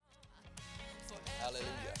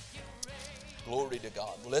Hallelujah. Glory to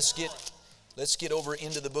God. Well, let's get over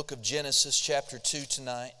into the book of Genesis chapter 2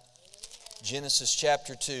 tonight. Genesis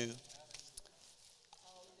chapter 2.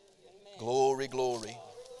 Glory, glory.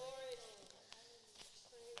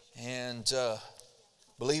 And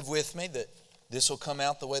believe with me that this will come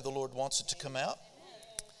out the way the Lord wants it to come out.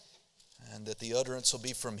 And that the utterance will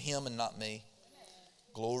be from Him and not me.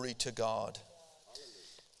 Glory to God.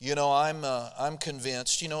 You know, I'm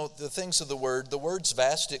convinced, you know, the things of the word's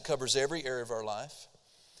vast. It covers every area of our life.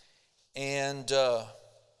 And,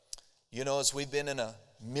 you know, as we've been in a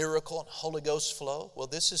miracle and Holy Ghost flow, well,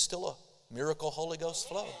 this is still a miracle Holy Ghost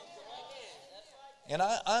flow. And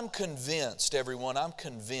I'm convinced, everyone, I'm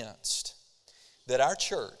convinced that our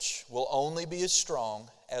church will only be as strong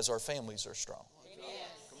as our families are strong.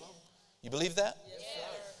 You believe that?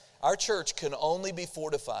 Our church can only be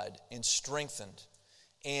fortified and strengthened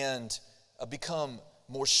and become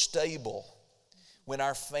more stable when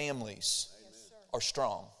our families are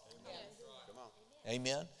strong.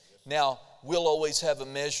 Amen. Now, we'll always have a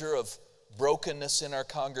measure of brokenness in our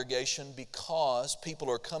congregation because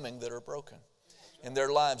people are coming that are broken and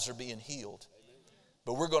their lives are being healed.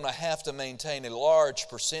 But we're going to have to maintain a large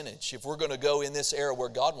percentage if we're going to go in this era where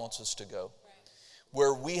God wants us to go,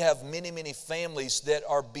 where we have many, many families that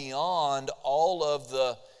are beyond all of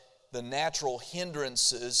the natural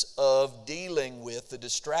hindrances of dealing with the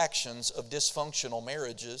distractions of dysfunctional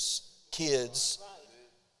marriages, kids,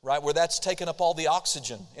 right? Where that's taken up all the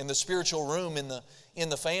oxygen in the spiritual room in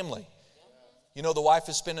the family. You know, the wife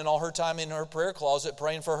is spending all her time in her prayer closet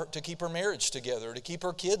praying for her to keep her marriage together, to keep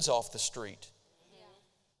her kids off the street.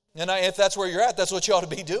 And if that's where you're at, that's what you ought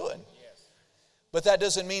to be doing. But that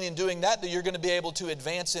doesn't mean in doing that you're going to be able to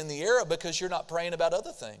advance in the era because you're not praying about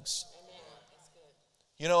other things.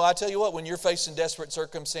 You know, I tell you what, when you're facing desperate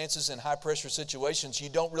circumstances and high-pressure situations, you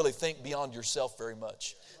don't really think beyond yourself very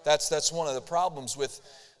much. That's one of the problems with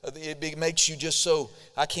it. Makes you just so,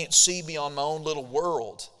 I can't see beyond my own little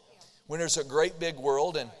world. When there's a great big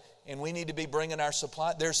world and we need to be bringing our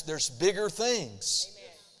supply, there's bigger things.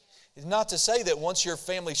 It's not to say that once your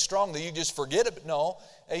family's strong that you just forget it. No,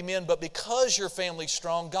 amen. But because your family's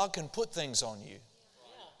strong, God can put things on you.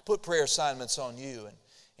 Put prayer assignments on you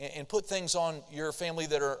and put things on your family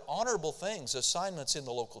that are honorable things, assignments in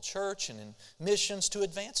the local church and in missions to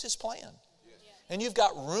advance His plan. And you've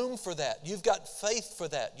got room for that. You've got faith for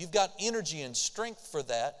that. You've got energy and strength for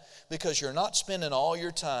that because you're not spending all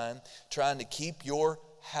your time trying to keep your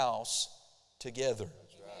house together.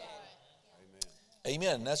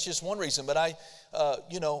 Amen. That's just one reason. But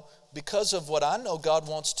you know, because of what I know God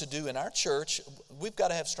wants to do in our church, we've got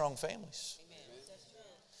to have strong families.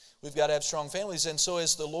 We've got to have strong families. And so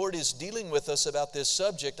as the Lord is dealing with us about this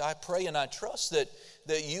subject, I pray and I trust that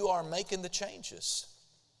you are making the changes.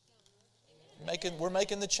 We're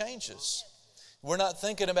making the changes. We're not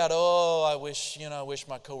thinking about, I wish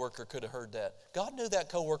my coworker could have heard that. God knew that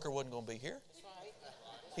coworker wasn't going to be here.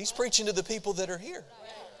 He's preaching to the people that are here.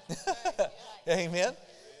 Amen.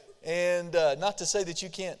 And not to say that you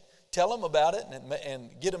can't tell them about it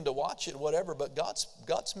and get them to watch it, whatever, but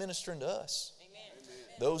God's ministering to us.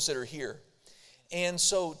 Those that are here. And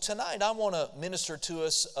so tonight I want to minister to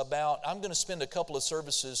us about, I'm going to spend a couple of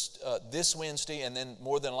services this Wednesday and then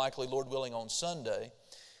more than likely, Lord willing, on Sunday,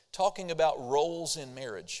 talking about roles in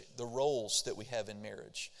marriage, the roles that we have in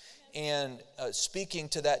marriage, and speaking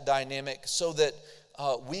to that dynamic so that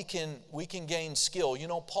we can gain skill. You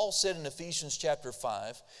know, Paul said in Ephesians chapter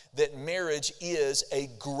 5 that marriage is a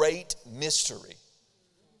great mystery.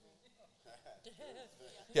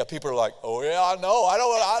 Yeah, people are like, oh yeah, I know,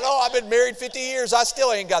 I've been married 50 years, I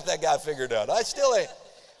still ain't got that guy figured out. I still ain't.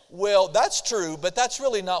 Well, that's true, but that's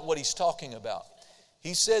really not what he's talking about.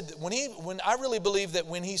 He said, I really believe that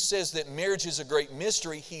when he says that marriage is a great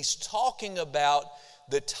mystery, he's talking about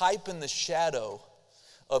the type and the shadow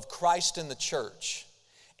of Christ in the church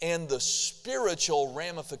and the spiritual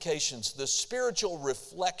ramifications, the spiritual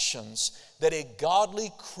reflections that a godly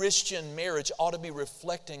Christian marriage ought to be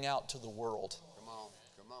reflecting out to the world.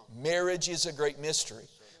 Marriage is a great mystery.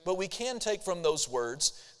 But we can take from those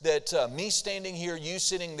words that me standing here, you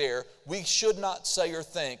sitting there, we should not say or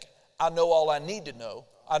think, I know all I need to know.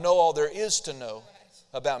 I know all there is to know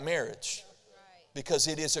about marriage because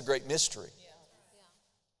it is a great mystery.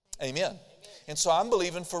 Amen. And so I'm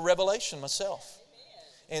believing for revelation myself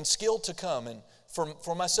and skill to come and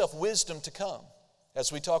for myself, wisdom to come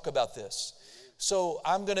as we talk about this. So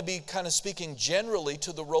I'm going to be kind of speaking generally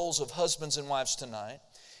to the roles of husbands and wives tonight.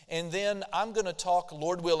 And then I'm going to talk,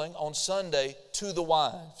 Lord willing, on Sunday to the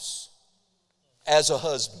wives as a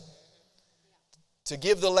husband. To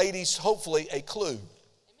give the ladies, hopefully, a clue.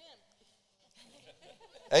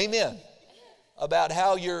 Amen. About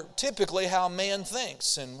how typically how a man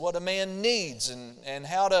thinks and what a man needs and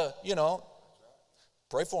how to,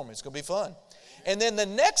 pray for me. It's going to be fun. And then the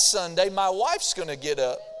next Sunday, my wife's going to get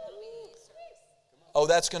up. Oh,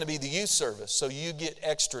 that's going to be the youth service. So you get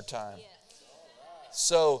extra time.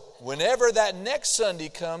 So whenever that next Sunday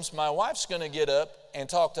comes, my wife's going to get up and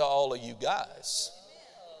talk to all of you guys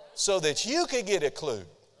so that you could get a clue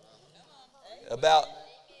about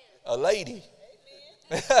a lady.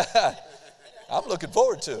 I'm looking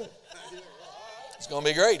forward to it. It's going to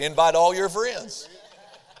be great. Invite all your friends.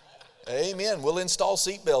 Amen. We'll install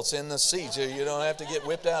seatbelts in the seats. You don't have to get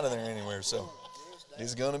whipped out of there anywhere. So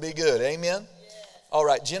it's going to be good. Amen. All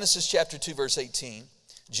right. Genesis chapter 2, verse 18.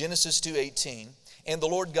 Genesis 2:18. And the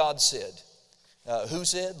Lord God said. Who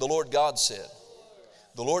said? The Lord God said.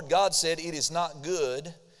 The Lord God said, it is not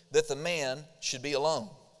good that the man should be alone.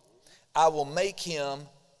 I will make him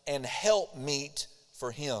an helpmeet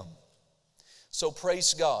for him. So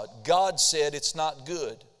praise God. God said it's not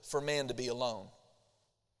good for man to be alone.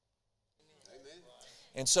 Amen.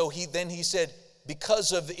 And so he said,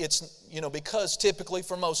 because typically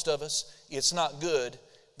for most of us, it's not good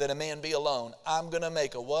that a man be alone. I'm going to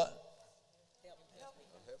make a what?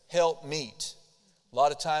 Helpmeet. A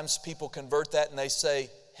lot of times people convert that and they say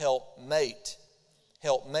helpmate.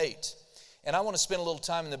 Helpmate. And I want to spend a little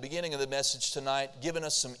time in the beginning of the message tonight giving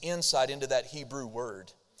us some insight into that Hebrew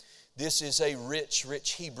word. This is a rich,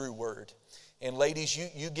 rich Hebrew word. And ladies,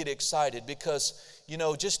 you get excited because,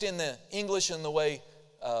 just in the English and the way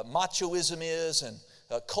machoism is and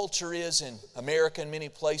culture is in America and many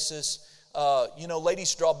places,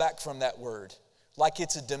 ladies draw back from that word like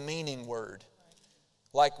it's a demeaning word.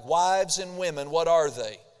 Like wives and women, what are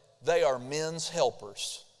they? They are men's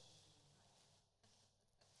helpers.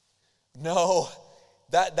 No,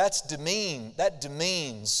 that's demean. That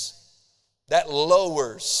demeans. That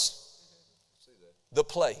lowers the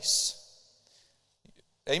place.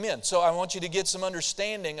 Amen. So I want you to get some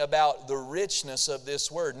understanding about the richness of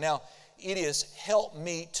this word. Now, it is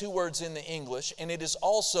helpmeet, 2 words in the English, and it is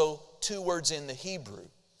also 2 words in the Hebrew.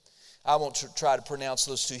 I won't try to pronounce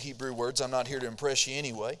those 2 Hebrew words. I'm not here to impress you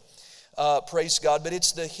anyway. Praise God. But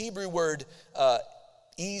it's the Hebrew word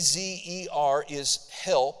E-Z-E-R is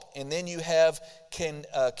help. And then you have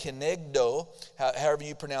kenegdo, however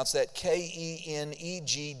you pronounce that, K-E-N-E-G-D-O,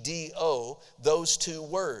 those 2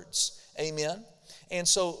 words. Amen. And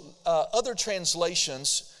so other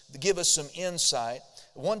translations give us some insight.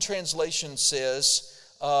 One translation says,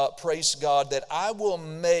 praise God, that I will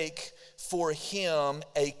make for him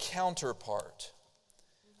a counterpart.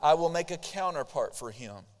 I will make a counterpart for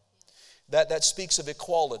him. That speaks of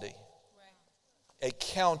equality. A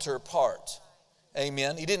counterpart.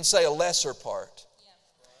 Amen. He didn't say a lesser part.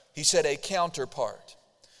 He said a counterpart.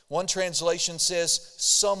 One translation says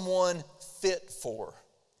someone fit for.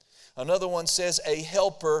 Another one says a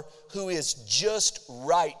helper who is just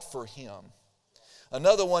right for him.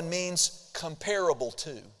 Another one means comparable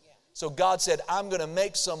to. So God said, I'm going to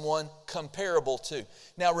make someone comparable to.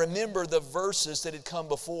 Now remember the verses that had come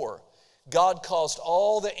before. God caused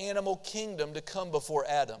all the animal kingdom to come before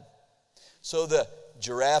Adam. So the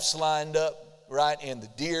giraffes lined up, right? And the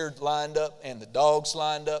deer lined up, and the dogs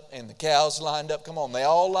lined up, and the cows lined up. Come on, they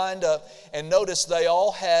all lined up. And notice they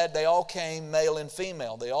all came male and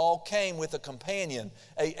female. They all came with a companion,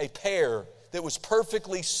 a pair that was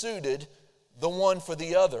perfectly suited, the one for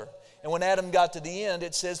the other. And when Adam got to the end,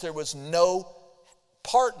 it says there was no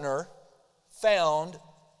partner found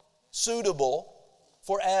suitable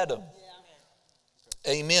for Adam.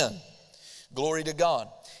 Yeah. Amen. Glory to God.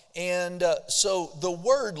 And so the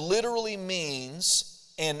word literally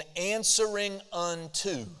means an answering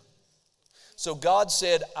unto. So God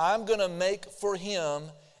said, I'm going to make for him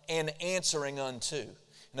an answering unto.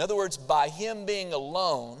 In other words, by him being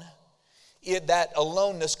alone, that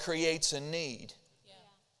aloneness creates a need.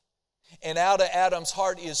 And out of Adam's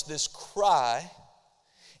heart is this cry,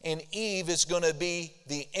 and Eve is going to be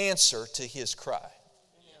the answer to his cry.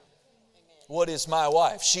 What is my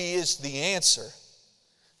wife? She is the answer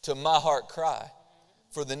to my heart cry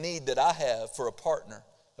for the need that I have for a partner,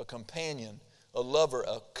 a companion, a lover,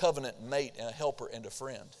 a covenant mate, and a helper and a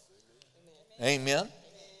friend. Amen.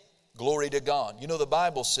 Glory to God. You know, the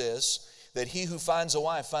Bible says that he who finds a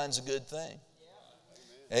wife finds a good thing.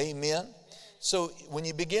 Amen. So when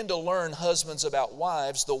you begin to learn, husbands, about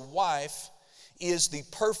wives, the wife is the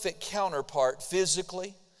perfect counterpart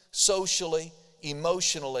physically, socially,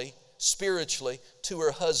 emotionally, spiritually to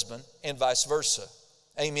her husband, and vice versa.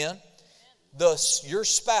 Amen. Thus, your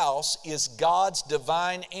spouse is God's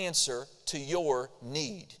divine answer to your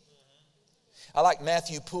need. I like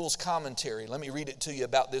Matthew Poole's commentary. Let me read it to you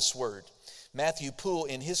about this word. Matthew Poole,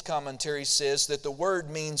 in his commentary, says that the word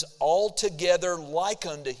means altogether like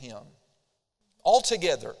unto him.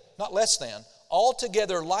 Altogether, not less than.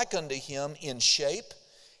 Altogether like unto him in shape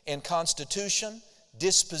and constitution,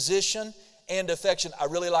 disposition, and affection. I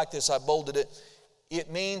really like this. I bolded it.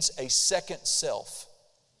 It means a second self.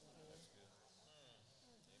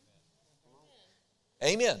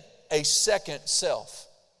 Amen. A second self.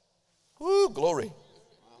 Woo, glory.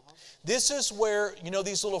 This is where,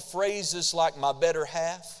 these little phrases like my better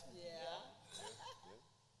half.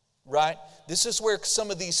 Right? This is where some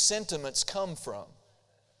of these sentiments come from.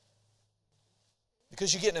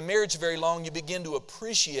 Because you get in a marriage very long, you begin to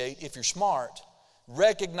appreciate, if you're smart,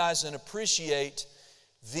 recognize and appreciate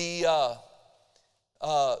the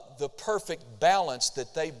perfect balance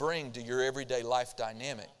that they bring to your everyday life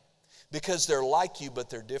dynamic. Because they're like you, but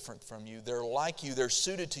they're different from you. They're like you, they're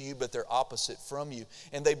suited to you, but they're opposite from you.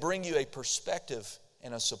 And they bring you a perspective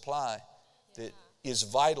and a supply that is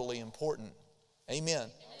vitally important. Amen.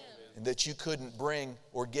 And that you couldn't bring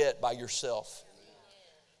or get by yourself.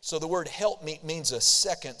 So the word helpmeet means a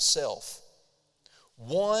second self.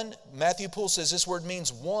 One, Matthew Poole says this word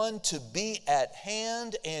means one, to be at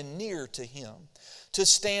hand and near to him. To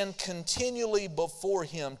stand continually before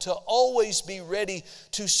him, to always be ready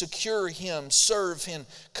to secure him, serve him,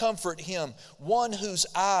 comfort him. One whose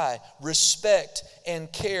eye, respect, and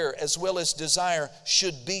care, as well as desire,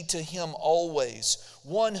 should be to him always.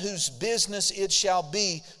 One whose business it shall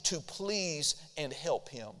be to please and help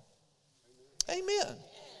him. Amen.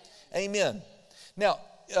 Amen. Now,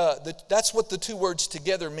 that's what the two words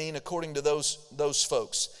together mean according to those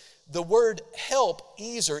folks. The word help,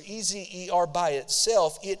 ezer, E-Z-E-R, by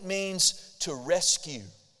itself, it means to rescue.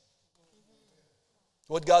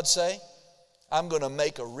 What'd God say? I'm going to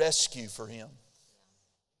make a rescue for him.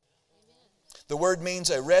 The word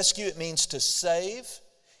means a rescue. It means to save.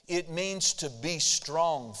 It means to be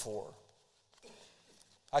strong for.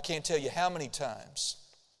 I can't tell you how many times,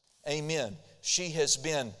 amen, she has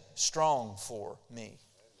been strong for me.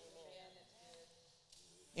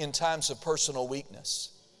 In times of personal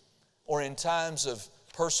weakness. Or in times of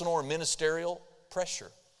personal or ministerial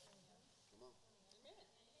pressure.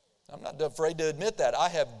 I'm not afraid to admit that. I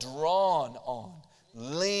have drawn on,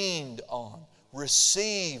 leaned on,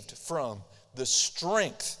 received from the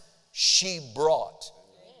strength she brought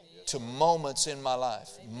to moments in my life,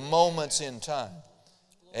 moments in time.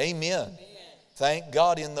 Amen. Thank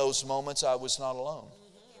God in those moments I was not alone.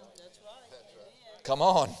 Come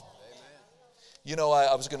on.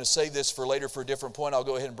 I was going to save this for later for a different point. I'll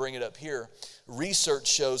go ahead and bring it up here. Research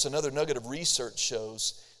shows, another nugget of research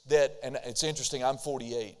shows that, and it's interesting, I'm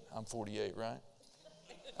 48. I'm 48, right?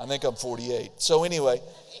 I think I'm 48. So anyway,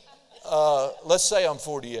 let's say I'm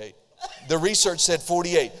 48. The research said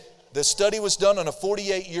 48. The study was done on a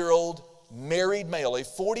 48-year-old married male. A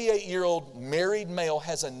 48-year-old married male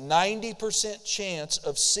has a 90% chance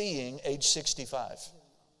of seeing age 65.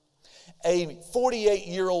 A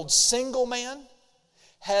 48-year-old single man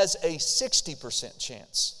has a 60%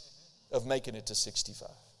 chance of making it to 65.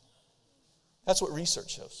 That's what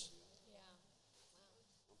research shows.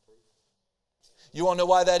 You want to know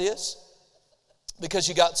why that is? Because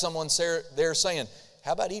you got someone there saying,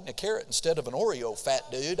 how about eating a carrot instead of an Oreo, fat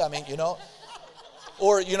dude? I mean,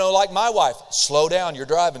 Or, like my wife, slow down, you're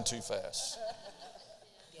driving too fast.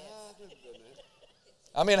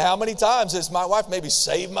 I mean, how many times has my wife maybe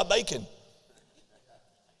saved my bacon?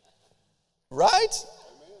 Right?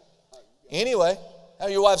 Anyway, how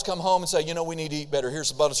your wives come home and say, we need to eat better.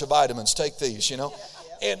 Here's a bunch of vitamins. Take these, And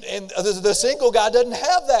the single guy doesn't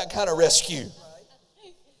have that kind of rescue.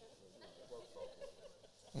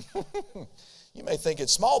 You may think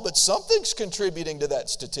it's small, but something's contributing to that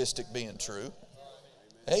statistic being true.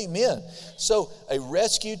 Amen. So a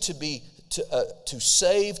rescue to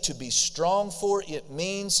save, to be strong for, it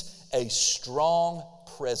means a strong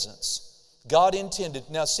presence. God intended.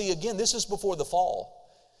 Now see, again, this is before the fall.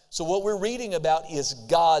 So what we're reading about is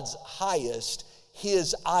God's highest,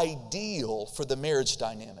 His ideal for the marriage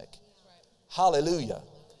dynamic. Hallelujah.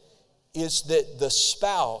 Is that the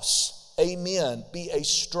spouse, amen, be a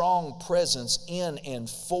strong presence in and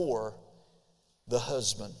for the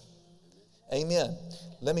husband. Amen.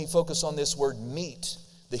 Let me focus on this word meet.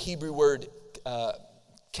 The Hebrew word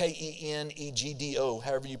Kenegdo,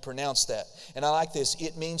 however you pronounce that. And I like this.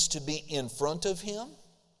 It means to be in front of Him,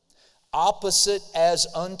 opposite as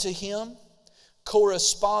unto Him,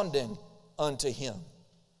 corresponding unto Him.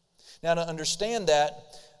 Now to understand that,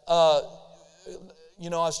 I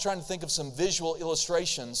was trying to think of some visual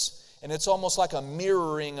illustrations, and it's almost like a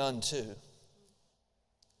mirroring unto.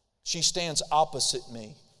 She stands opposite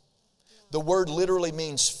me. The word literally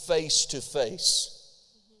means face to face.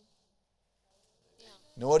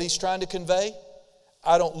 You know what he's trying to convey?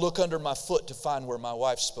 I don't look under my foot to find where my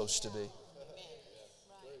wife's supposed to be.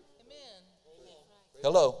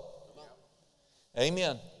 Hello.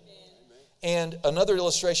 Amen. And another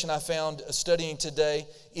illustration I found studying today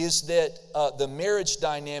is that the marriage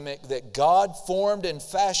dynamic, that God formed and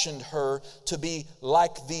fashioned her to be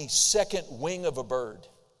like the second wing of a bird.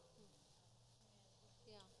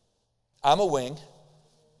 I'm a wing,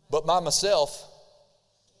 but by myself.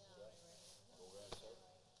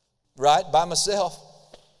 Right? By myself.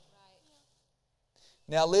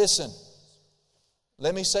 Now listen.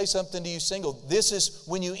 Let me say something to you single. This is,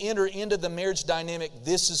 when you enter into the marriage dynamic,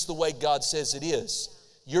 this is the way God says it is.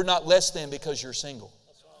 You're not less than because you're single.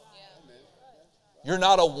 You're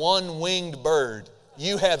not a one-winged bird.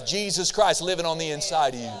 You have Jesus Christ living on the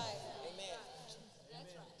inside of you.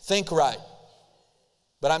 Think right.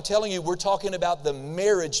 But I'm telling you, we're talking about the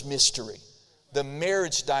marriage mystery, the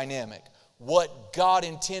marriage dynamic, what God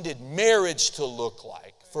intended marriage to look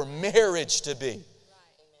like, for marriage to be.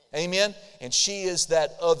 Amen? And she is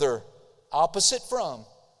that other, opposite from,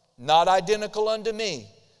 not identical unto me,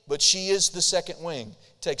 but she is the second wing.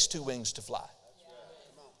 It takes two wings to fly.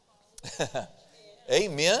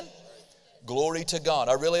 Amen? Glory to God.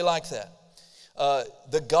 I really like that.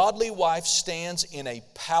 The godly wife stands in a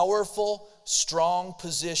powerful, strong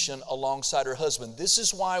position alongside her husband. This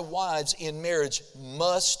is why wives in marriage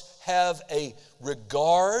must have a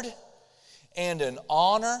regard and an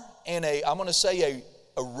honor and I'm going to say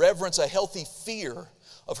a reverence, a healthy fear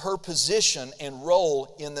of her position and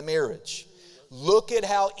role in the marriage. Look at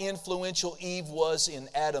how influential Eve was in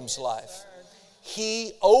Adam's life.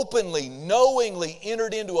 He openly, knowingly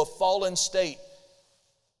entered into a fallen state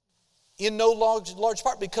in no large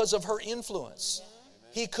part because of her influence.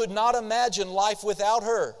 He could not imagine life without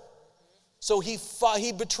her. So he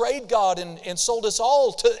betrayed God and sold us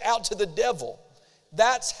all out to the devil.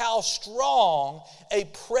 That's how strong a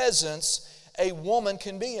presence a woman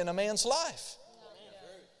can be in a man's life.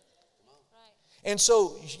 And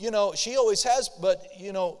so, she always has, but,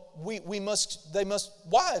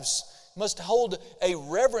 wives must hold a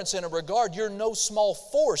reverence and a regard. You're no small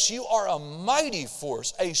force. You are a mighty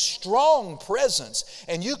force, a strong presence.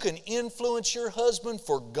 And you can influence your husband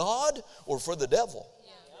for God or for the devil.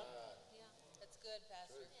 That's good,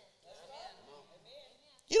 Pastor.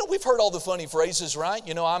 We've heard all the funny phrases, right?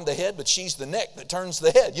 I'm the head, but she's the neck that turns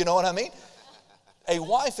the head. You know what I mean? A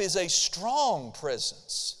wife is a strong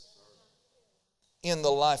presence in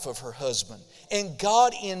the life of her husband. And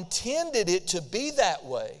God intended it to be that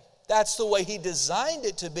way. That's the way He designed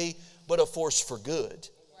it to be, but a force for good,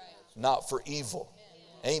 not for evil.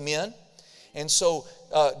 Amen? And so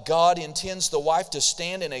God intends the wife to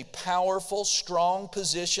stand in a powerful, strong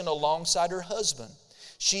position alongside her husband.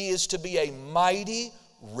 She is to be a mighty,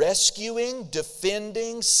 rescuing,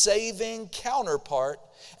 defending, saving counterpart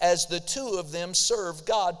as the two of them serve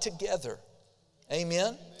God together.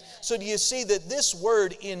 Amen? So do you see that this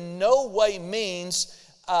word in no way means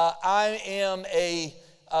I am a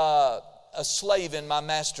slave in my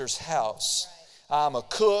master's house. I'm a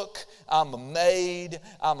cook, I'm a maid,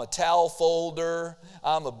 I'm a towel folder,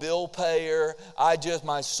 I'm a bill payer.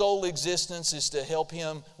 My sole existence is to help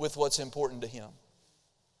him with what's important to him.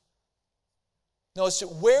 No, so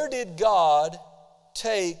where did God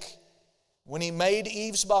take, when He made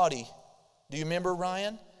Eve's body, do you remember,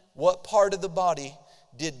 Ryan? What part of the body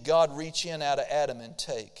did God reach in out of Adam and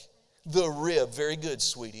take? The rib. Very good,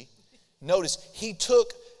 sweetie. Notice, He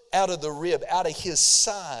took out of the rib, out of his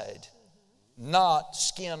side, not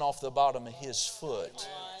skin off the bottom of his foot.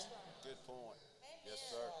 Good point. Yes,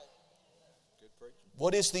 sir. Good preaching.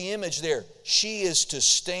 What is the image there? She is to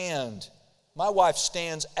stand. My wife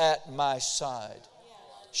stands at my side.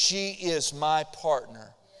 She is my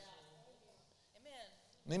partner.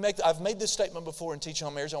 I've made this statement before in teaching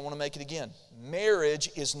on marriage. I want to make it again. Marriage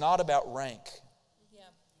is not about rank.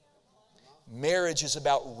 Marriage is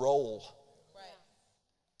about role.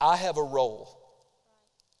 I have a role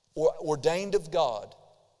ordained of God,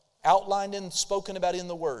 outlined and spoken about in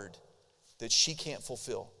the Word, that she can't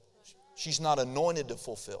fulfill. She's not anointed to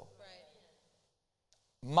fulfill.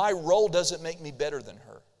 My role doesn't make me better than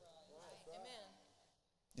her.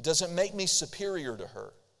 It doesn't make me superior to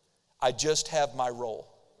her. I just have my role.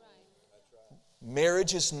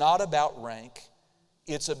 Marriage is not about rank.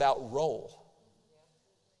 It's about role.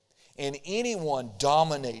 And anyone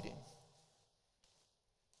dominating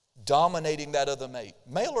that other mate,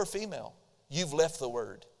 male or female, you've left the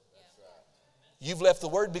Word. You've left the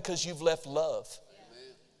Word because you've left love.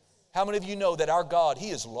 How many of you know that our God,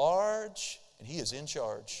 He is large and He is in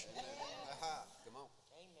charge? Come on.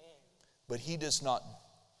 But He does not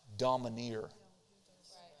domineer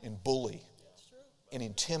and bully and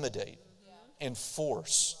intimidate and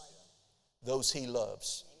force those He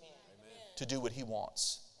loves to do what He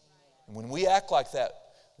wants. And when we act like that,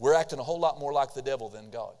 we're acting a whole lot more like the devil than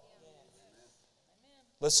God.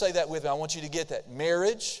 Let's say that with me. I want you to get that.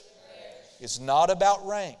 Marriage is not about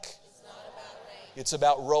rank. It's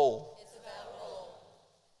about role.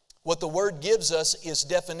 What the Word gives us is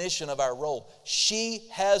definition of our role. She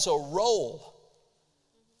has a role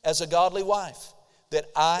as a godly wife that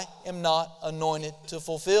I am not anointed to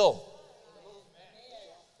fulfill.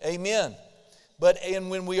 Amen. And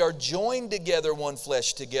when we are joined together, one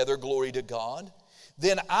flesh together, glory to God,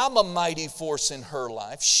 then I'm a mighty force in her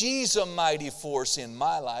life. She's a mighty force in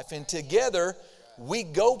my life. And together we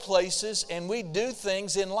go places and we do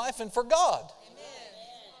things in life and for God.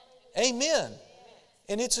 Amen.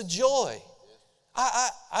 And it's a joy.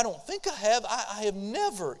 I don't think I have. I have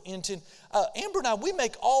never intended. Amber and I, we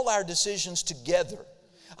make all our decisions together.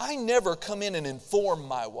 I never come in and inform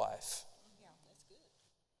my wife.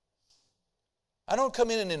 I don't come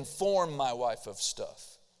in and inform my wife of stuff.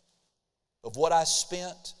 Of what I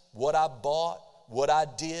spent, what I bought, what I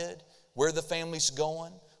did, where the family's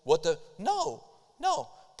going, No.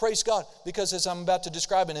 Praise God. Because as I'm about to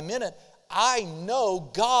describe in a minute, I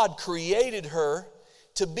know God created her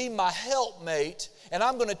to be my helpmate, and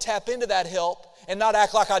I'm going to tap into that help and not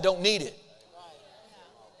act like I don't need it.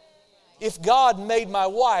 If God made my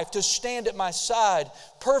wife to stand at my side,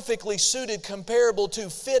 perfectly suited, comparable to,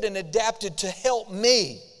 fit and adapted to help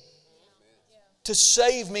me, to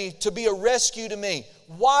save me, to be a rescue to me,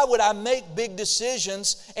 why would I make big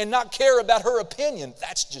decisions and not care about her opinion?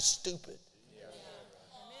 That's just stupid.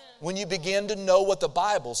 When you begin to know what the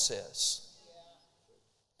Bible says.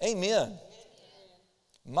 Amen.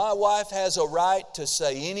 My wife has a right to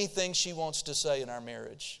say anything she wants to say in our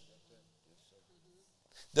marriage.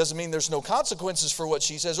 Doesn't mean there's no consequences for what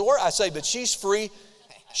she says. Or I say, but she's free.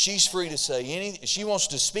 She's free to say anything. If she wants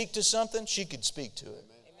to speak to something, she could speak to it.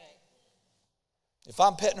 If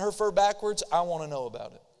I'm petting her fur backwards, I want to know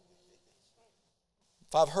about it.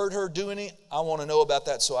 If I've heard her doing it, I want to know about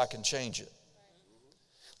that so I can change it.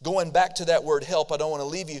 Going back to that word help, I don't want to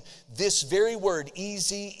leave you. This very word,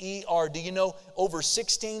 E-Z-E-R, do you know over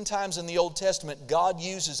 16 times in the Old Testament, God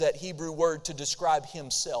uses that Hebrew word to describe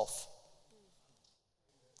Himself.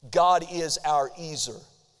 God is our easer.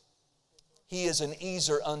 He is an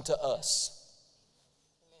easer unto us.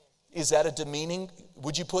 Is that a demeaning?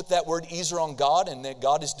 Would you put that word easer on God and that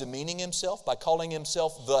God is demeaning Himself by calling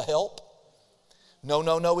Himself the help?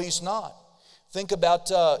 No, He's not. Think about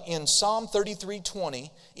in Psalm 33:20,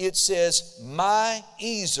 it says, my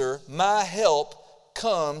easer, my help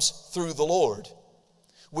comes through the Lord,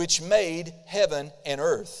 which made heaven and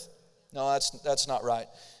earth. No, that's not right.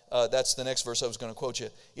 That's the next verse I was going to quote you.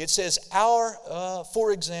 It says,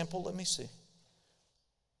 for example, let me see.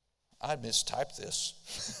 I mistyped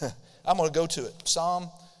this. I'm going to go to it. Psalm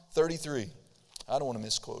 33. I don't want to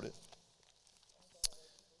misquote it.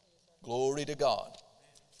 Glory to God.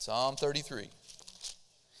 Psalm 33.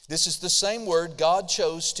 This is the same word God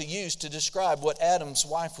chose to use to describe what Adam's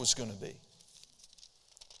wife was going to be.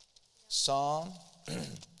 Psalm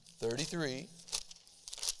 33,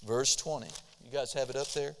 verse 20. You guys have it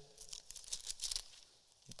up there?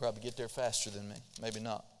 You probably get there faster than me. Maybe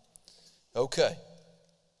not. Okay.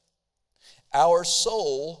 Our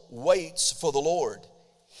soul waits for the Lord.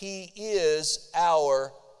 He is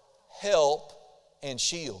our help and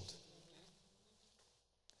shield.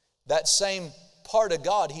 That same part of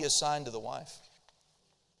God He assigned to the wife.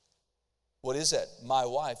 What is that? My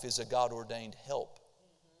wife is a God-ordained help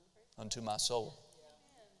unto my soul.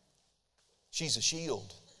 She's a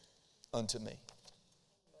shield unto me.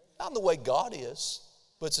 Not the way God is,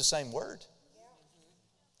 but it's the same word.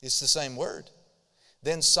 It's the same word.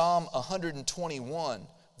 Then Psalm 121,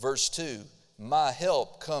 verse 2, my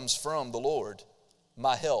help comes from the Lord.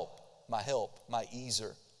 My help, my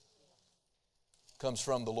easer comes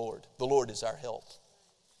from the Lord. The Lord is our help.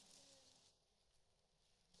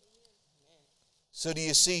 So do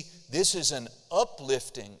you see, this is an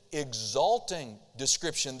uplifting, exalting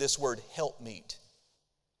description, this word helpmeet.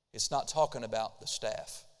 It's not talking about the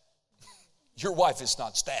staff. Your wife is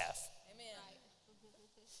not staff.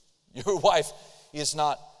 Amen. Your wife is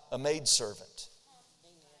not a maidservant.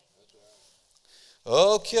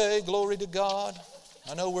 Okay, glory to God.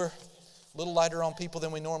 I know we're a little lighter on people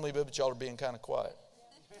than we normally be, but y'all are being kind of quiet.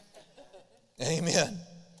 Amen.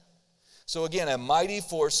 So again, a mighty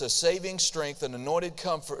force, a saving strength, an anointed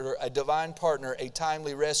comforter, a divine partner, a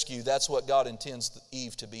timely rescue. That's what God intends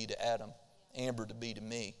Eve to be to Adam, Amber to be to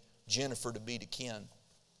me, Jennifer to be to Ken.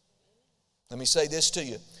 Let me say this to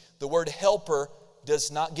you. The word helper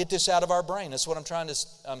does not get this out of our brain. That's what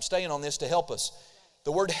I'm staying on this to help us.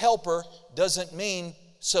 The word helper doesn't mean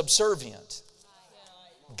subservient.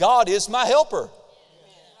 God is my helper.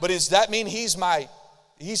 But does that mean He's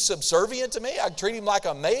subservient to me? I treat Him like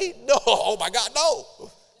a maid? No, oh my God,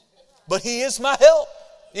 no. But He is my help.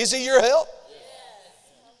 Is He your help?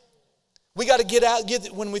 We got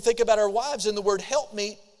to when we think about our wives and the word help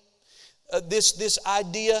me, this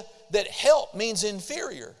idea that help means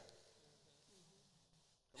inferior.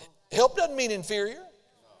 Help doesn't mean inferior.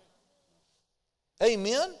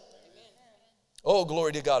 Amen? Oh,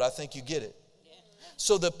 glory to God. I think you get it.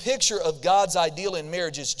 So the picture of God's ideal in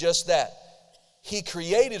marriage is just that. He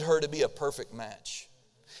created her to be a perfect match,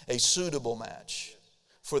 a suitable match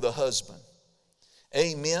for the husband.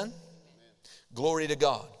 Amen? Glory to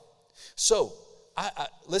God. So,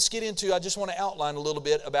 let's get into, I just want to outline a little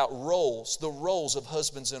bit about roles, the roles of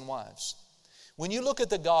husbands and wives. When you look at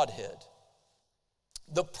the Godhead,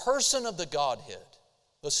 the person of the Godhead,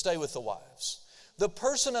 let's stay with the wives. The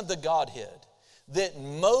person of the Godhead that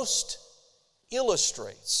most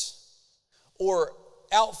illustrates or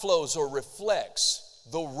outflows or reflects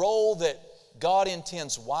the role that God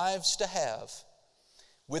intends wives to have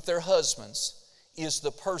with their husbands is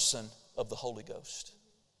the person of the Holy Ghost.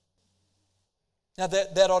 Now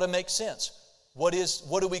that ought to make sense. What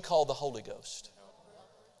do we call the Holy Ghost?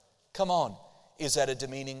 Come on. Is that a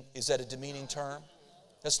demeaning term?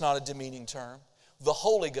 That's not a demeaning term. The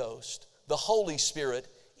Holy Ghost, the Holy Spirit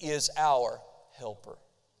is our helper.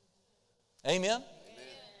 Amen?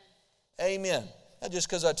 Amen. Now, just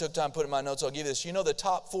because I took time putting my notes, I'll give you this. You know the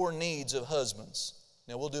top 4 needs of husbands.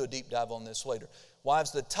 Now, we'll do a deep dive on this later.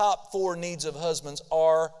 Wives, the top 4 needs of husbands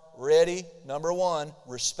are, ready, number 1,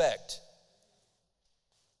 respect.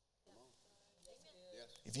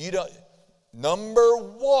 If you don't, number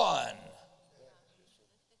 1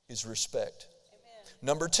 is respect.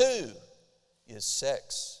 Number 2 is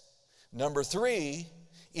sex. Number 3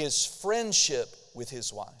 is friendship with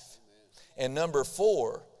his wife. And number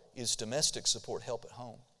 4 is domestic support, help at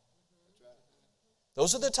home.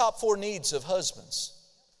 Those are the top 4 needs of husbands.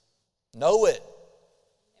 Know it.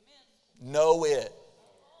 Know it.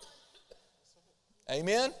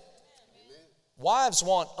 Amen? Wives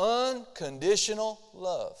want unconditional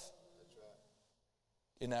love.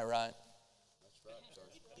 Isn't that right?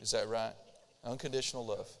 Is that right? Unconditional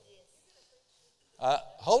love.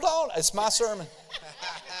 Hold on, it's my sermon.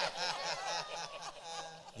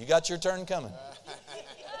 You got your turn coming.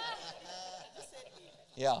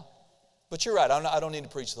 Yeah. But you're right, I don't need to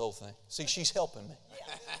preach the whole thing. See, she's helping me.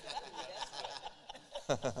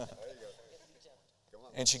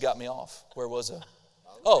 And she got me off. Where was I?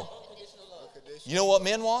 Oh, you know what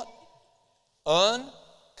men want?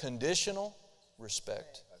 Unconditional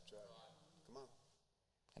respect.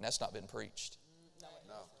 And that's not been preached.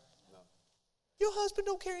 No. Your husband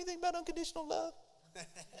don't care anything about unconditional love.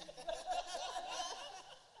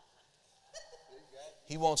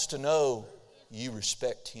 He wants to know you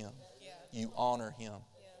respect him. You honor him.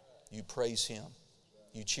 You praise him.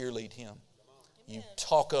 You cheerlead him. You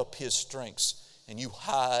talk up his strengths and you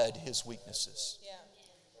hide his weaknesses.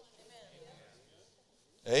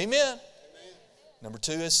 Amen. Number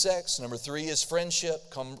 2 is sex. Number 3 is friendship,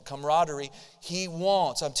 camaraderie. He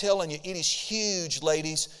wants, I'm telling you, it is huge,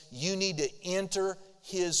 ladies. You need to enter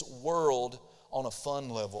his world on a fun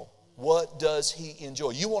level. What does he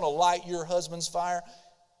enjoy? You want to light your husband's fire?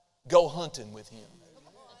 Go hunting with him.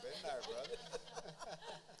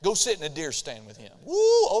 Go sit in a deer stand with him. Woo,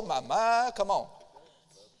 oh my, come on.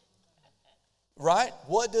 Right?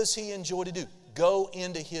 What does he enjoy to do? Go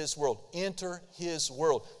into his world. Enter his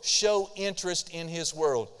world. Show interest in his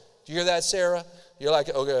world. Do you hear that, Sarah? You're like,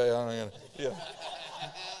 okay, I'm gonna, yeah.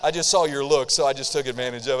 I just saw your look, so I just took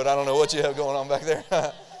advantage of it. I don't know what you have going on back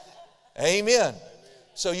there. Amen.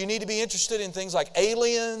 So you need to be interested in things like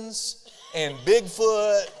aliens and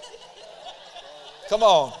Bigfoot. Come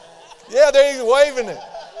on. Yeah, there he's waving it.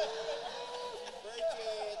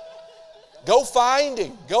 Go find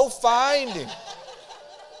him. Go find him.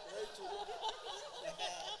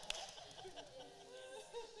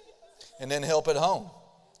 And then help at home.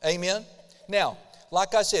 Amen? Now,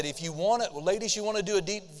 like I said, if you want it, ladies, you want to do a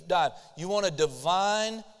deep dive, you want a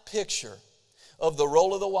divine picture of the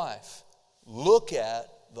role of the wife, look at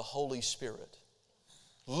the Holy Spirit.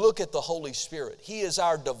 Look at the Holy Spirit. He is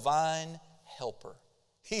our divine helper.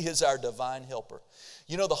 He is our divine helper.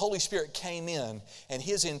 You know, the Holy Spirit came in, and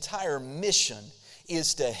His entire mission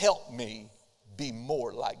is to help me be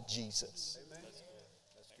more like Jesus. Amen.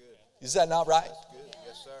 That's good. Is that not right? Good.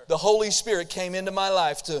 Yes, sir. The Holy Spirit came into my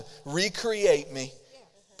life to recreate me,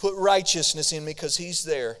 put righteousness in me because He's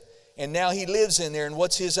there. And now He lives in there. And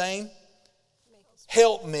what's His aim?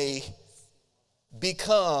 Help me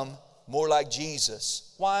become more like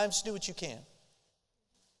Jesus. Wives, do what you can.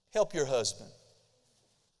 Help your husband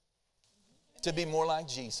to be more like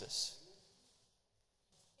Jesus.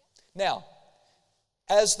 Now,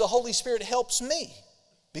 as the Holy Spirit helps me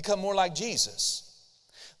become more like Jesus,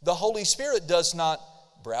 the Holy Spirit does not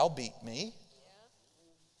browbeat me.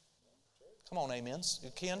 Come on, amens.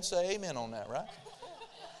 You can say amen on that, right?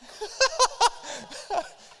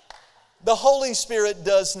 The Holy Spirit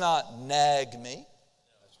does not nag me.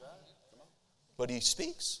 But He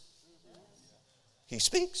speaks. He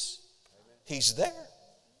speaks. He's there.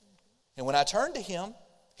 And when I turn to Him,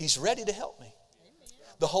 He's ready to help me.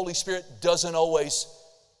 The Holy Spirit doesn't always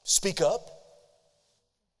speak up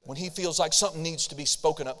when He feels like something needs to be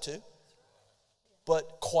spoken up to.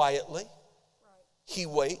 But quietly, He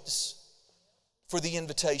waits for the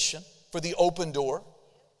invitation, for the open door.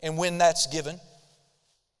 And when that's given,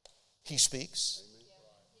 He speaks.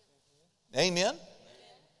 Amen.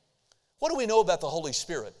 What do we know about the Holy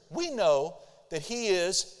Spirit? We know that He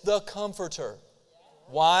is the Comforter.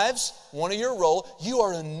 Wives, one of your role, you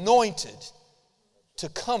are anointed to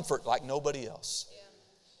comfort like nobody else.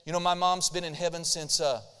 You know, my mom's been in heaven since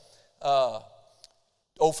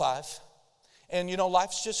 2005. And you know,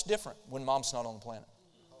 life's just different when mom's not on the planet.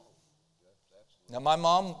 Now my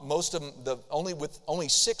mom, only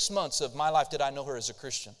 6 months of my life did I know her as a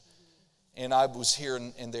Christian. And I was here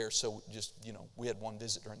and there, so just, you know, we had one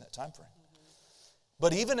visit during that time frame.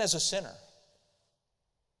 But even as a sinner,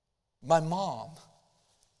 my mom,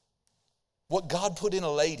 what God put in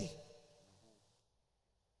a lady,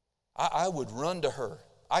 I would run to her.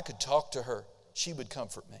 I could talk to her. She would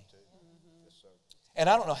comfort me. And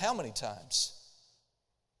I don't know how many times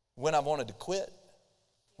when I wanted to quit,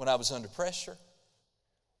 when I was under pressure,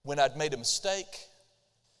 when I'd made a mistake,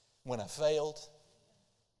 when I failed,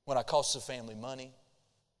 when I cost the family money.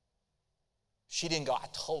 She didn't go, I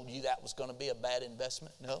told you that was going to be a bad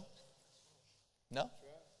investment. No.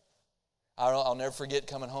 I'll never forget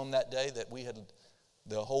coming home that day that we had,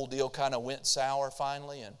 the whole deal kind of went sour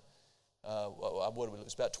finally, and it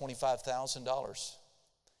was about $25,000.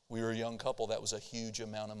 We were a young couple. That was a huge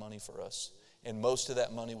amount of money for us. And most of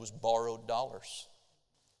that money was borrowed dollars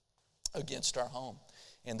against our home.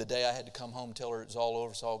 And the day I had to come home and tell her it was all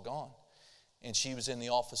over, it's all gone. And she was in the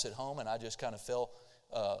office at home, and I just kind of fell.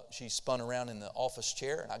 She spun around in the office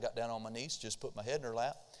chair, and I got down on my knees, just put my head in her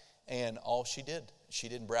lap. And all she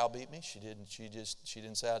didn't browbeat me. She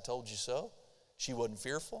didn't say, I told you so. She wasn't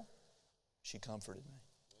fearful. She comforted me.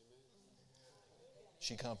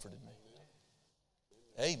 She comforted me.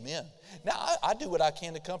 Amen. Now, I do what I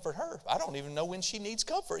can to comfort her. I don't even know when she needs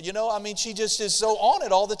comfort. You know, I mean, she just is so on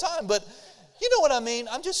it all the time. But you know what I mean?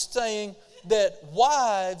 I'm just saying that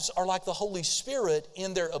wives are like the Holy Spirit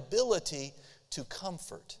in their ability to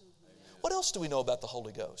comfort. What else do we know about the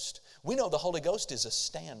Holy Ghost? We know the Holy Ghost is a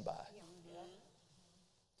standby.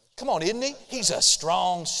 Come on, isn't He? He's a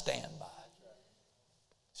strong standby.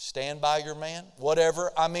 Stand by your man,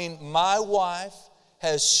 whatever. I mean, my wife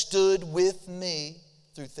has stood with me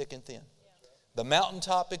through thick and thin. The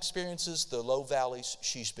mountaintop experiences, the low valleys,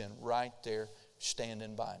 she's been right there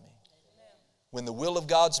standing by me. When the will of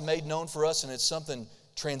God's made known for us and it's something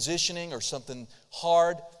transitioning or something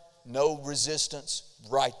hard, no resistance,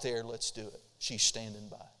 right there, let's do it. She's standing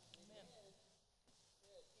by.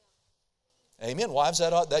 Amen. Wives,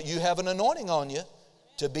 that you have an anointing on you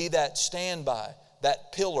to be that standby,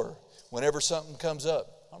 that pillar. Whenever something comes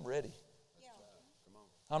up, I'm ready.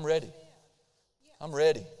 I'm ready. I'm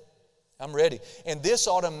ready. I'm ready. And this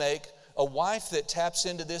ought to make a wife that taps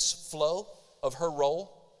into this flow of her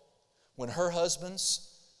role, when her husband's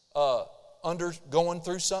going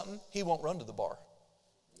through something, he won't run to the bar.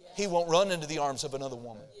 He won't run into the arms of another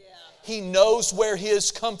woman. He knows where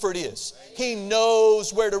his comfort is. He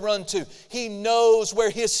knows where to run to. He knows where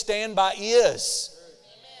his standby is.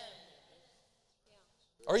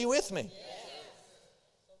 Are you with me?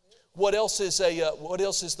 What else is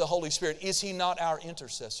the Holy Spirit? Is He not our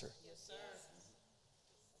intercessor?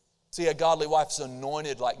 See, a godly wife is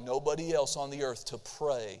anointed like nobody else on the earth to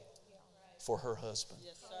pray for her husband.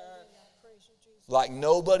 Like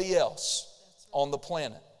nobody else on the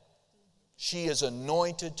planet. She is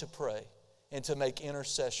anointed to pray and to make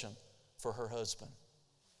intercession for her husband.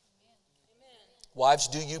 Wives,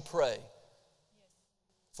 do you pray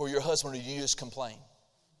for your husband, or do you just complain?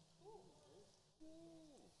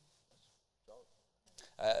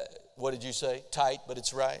 What did you say? Tight, but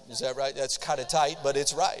it's right. Is that right? That's kind of tight, but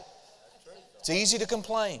it's right. It's easy to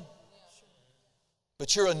complain.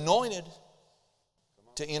 But you're anointed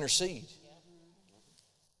to intercede.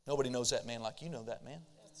 Nobody knows that man like you know that man.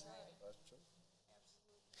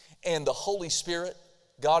 And the Holy Spirit,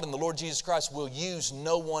 God and the Lord Jesus Christ, will use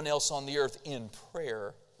no one else on the earth in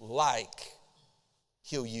prayer like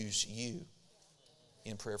He'll use you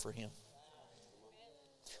in prayer for Him.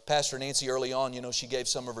 Pastor Nancy, early on, she gave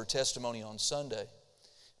some of her testimony on Sunday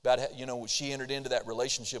about how, she entered into that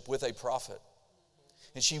relationship with a prophet.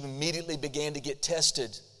 And she immediately began to get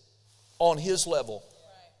tested on his level,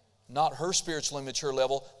 not her spiritually mature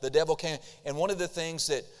level. The devil came. And one of the things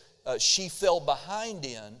that she fell behind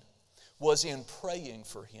in was in praying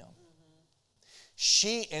for him.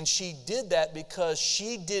 She did that because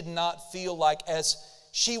she did not feel like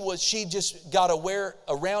she just got aware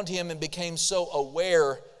around him and became so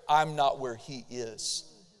aware, I'm not where he is.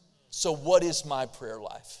 So what is my prayer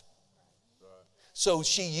life? So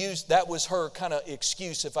that was her kind of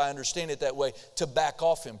excuse, if I understand it that way, to back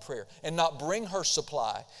off in prayer and not bring her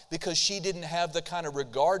supply because she didn't have the kind of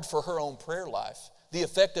regard for her own prayer life, the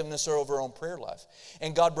effectiveness of her own prayer life.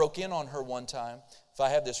 And God broke in on her one time, if I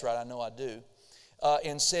have this right, I know I do,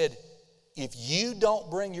 and said, if you don't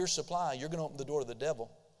bring your supply, you're going to open the door to the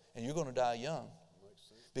devil and you're going to die young.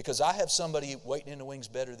 Because I have somebody waiting in the wings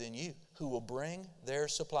better than you who will bring their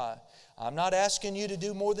supply. I'm not asking you to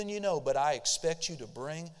do more than you know, but I expect you to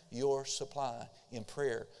bring your supply in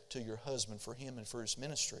prayer to your husband for him and for his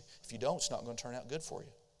ministry. If you don't, it's not going to turn out good for you.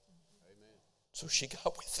 Amen. So she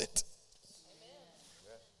got with it.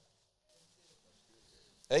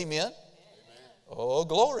 Amen. Amen. Oh,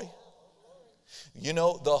 glory.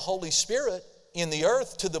 The Holy Spirit in the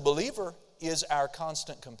earth to the believer is our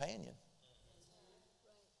constant companion.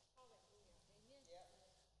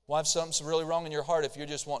 Well, if something's really wrong in your heart, if you're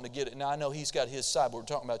just wanting to get it. Now, I know he's got his side, but we're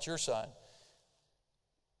talking about your side.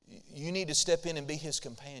 You need to step in and be his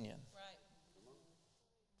companion. Right.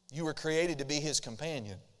 You were created to be his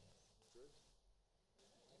companion.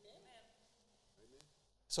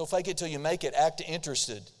 So fake it till you make it. Act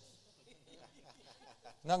interested.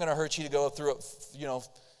 Not going to hurt you to go through,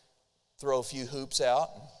 throw a few hoops out.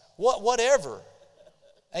 Whatever.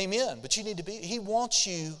 Amen. But you need to be, He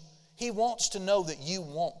wants to know that you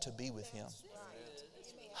want to be with him.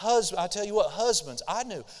 I tell you what, husbands, I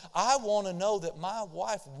want to know that my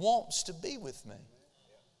wife wants to be with me.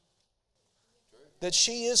 That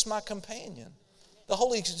she is my companion. The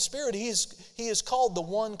Holy Spirit, He is called the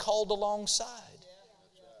one called alongside.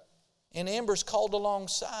 And Amber's called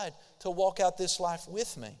alongside to walk out this life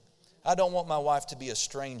with me. I don't want my wife to be a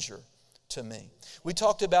stranger to me. We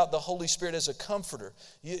talked about the Holy Spirit as a comforter.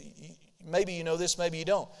 Maybe you know this, maybe you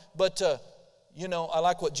don't. But, I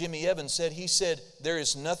like what Jimmy Evans said. He said, there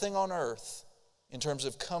is nothing on earth in terms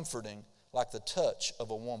of comforting like the touch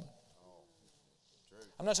of a woman.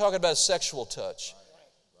 I'm not talking about a sexual touch.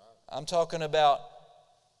 I'm talking about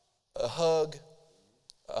a hug,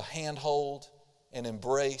 a handhold, an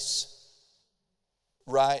embrace.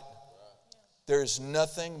 Right? There's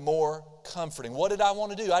nothing more comforting. What did I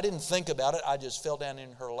want to do? I didn't think about it. I just fell down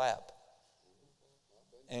in her lap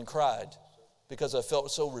and cried because I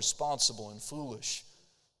felt so responsible and foolish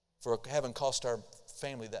for having cost our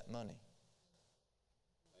family that money.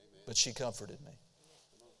 But she comforted me.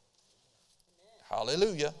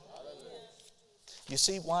 Hallelujah. You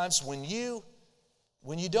see, wives, when you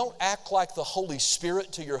don't act like the Holy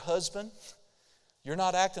Spirit to your husband, you're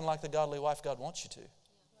not acting like the godly wife God wants you to.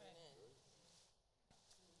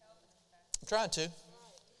 I'm trying to.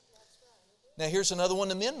 Now here's another one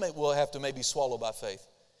the men will have to maybe swallow by faith.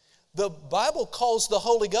 The Bible calls the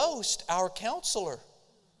Holy Ghost our counselor.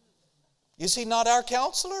 Is He not our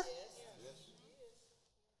counselor?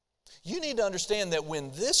 You need to understand that when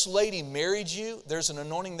this lady married you, there's an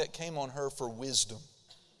anointing that came on her for wisdom.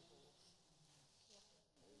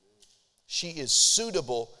 She is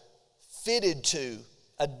suitable, fitted to,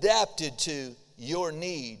 adapted to your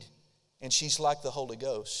need, and she's like the Holy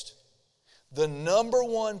Ghost. The number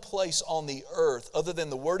one place on the earth, other than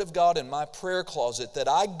the Word of God in my prayer closet, that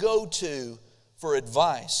I go to for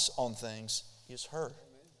advice on things is her.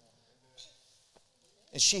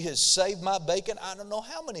 And she has saved my bacon I don't know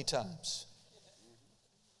how many times.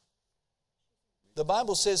 The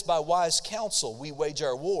Bible says by wise counsel we wage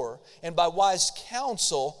our war, and by wise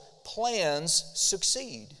counsel plans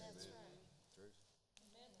succeed.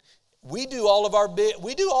 We do all of it.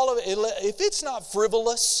 If it's not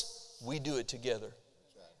frivolous, we do it together.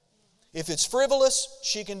 If it's frivolous,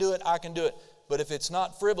 she can do it, I can do it. But if it's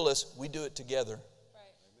not frivolous, we do it together. Right.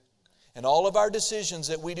 And all of our decisions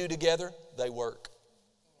that we do together, they work.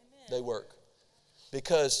 Amen. They work.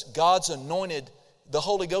 Because God's anointed, the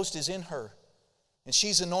Holy Ghost is in her. And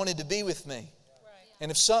she's anointed to be with me. Right. And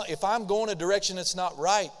if I'm going a direction that's not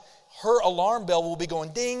right, her alarm bell will be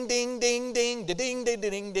going ding, ding, ding, ding, ding, ding, ding,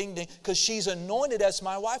 ding, ding, ding. Because she's anointed as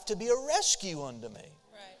my wife to be a rescue unto me.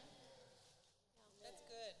 Right. That's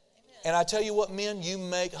good. Amen. And I tell you what, men,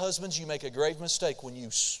 husbands, you make a grave mistake when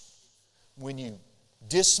you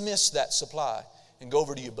dismiss that supply and go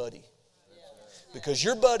over to your buddy. Because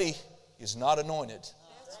your buddy is not anointed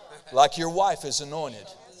like your wife is anointed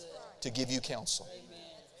to give you counsel. Amen.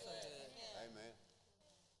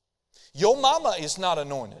 Your mama is not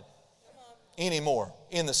anointed anymore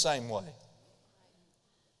in the same way.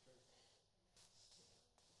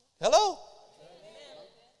 Hello?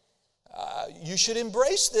 You should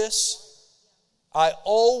embrace this. I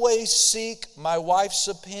always seek my wife's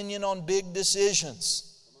opinion on big decisions.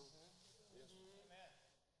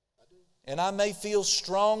 And I may feel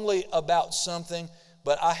strongly about something,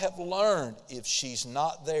 but I have learned if she's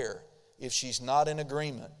not there, if she's not in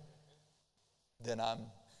agreement, then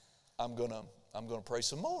I'm going to pray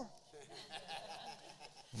some more.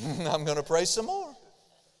 I'm going to pray some more.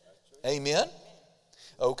 Amen.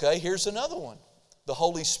 Okay, here's another one. The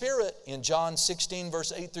Holy Spirit in John 16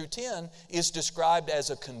 verse 8 through 10 is described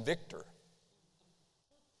as a convictor.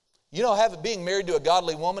 You know, being married to a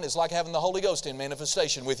godly woman is like having the Holy Ghost in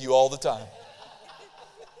manifestation with you all the time.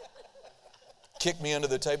 Kick me under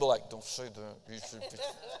the table like, don't say that. You should be.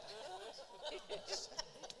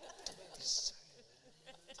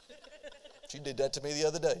 She did that to me the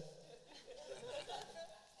other day.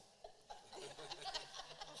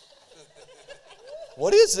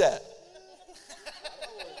 What is that?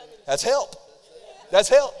 That's help. That's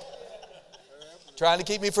help. Trying to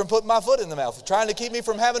keep me from putting my foot in the mouth. Trying to keep me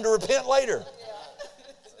from having to repent later.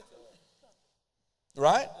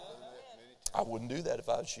 Right? I wouldn't do that if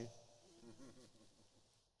I was you.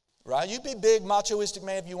 Right? You be big, machoistic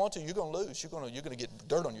man if you want to. You're going to lose. You're going to get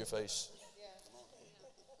dirt on your face.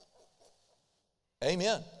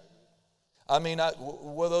 Amen. I mean,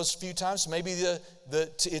 one of those few times, maybe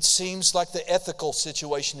it seems like the ethical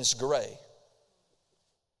situation is gray.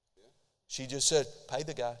 She just said, pay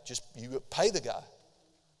the guy. You pay the guy.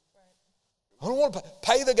 I don't want to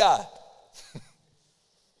pay the guy.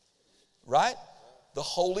 Right? The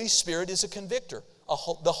Holy Spirit is a convictor.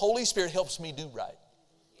 The Holy Spirit helps me do right.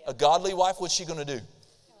 A godly wife, what's she going to do?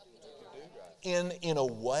 In a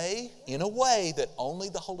way that only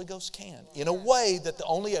the Holy Ghost can. In a way that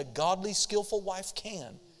only a godly, skillful wife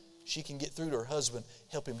can. She can get through to her husband,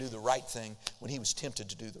 help him do the right thing when he was tempted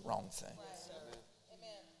to do the wrong thing.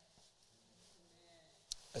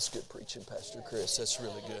 That's good preaching, Pastor Chris. That's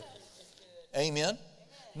really good. Amen.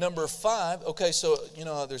 Number 5. Okay, so,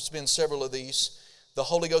 there's been several of these. The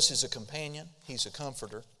Holy Ghost is a companion. He's a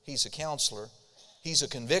comforter. He's a counselor. He's a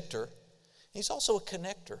convictor. He's also a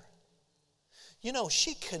connector.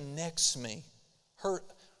 She connects me.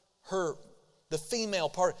 The female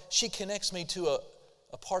part, she connects me to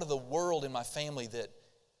a part of the world in my family that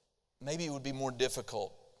maybe it would be more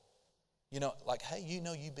difficult. Like, hey,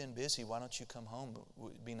 you've been busy. Why don't you come home? It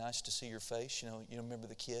would be nice to see your face. You remember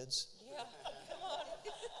the kids? Yeah, come on.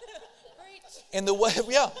 Preach.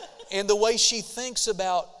 And the way she thinks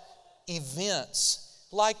about events,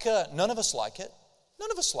 like none of us like it.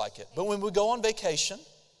 None of us like it. But when we go on vacation,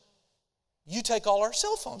 you take all our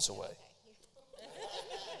cell phones away.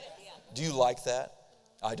 Do you like that?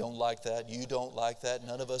 I don't like that. You don't like that.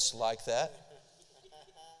 None of us like that.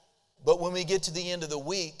 But when we get to the end of the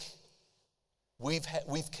week, we've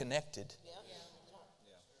connected.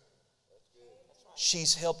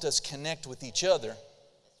 She's helped us connect with each other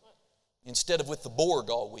instead of with the Borg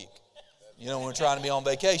all week. When we're trying to be on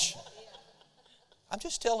vacation. I'm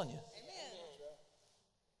just telling you.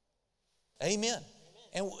 Amen.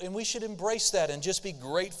 And we should embrace that and just be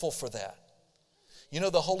grateful for that.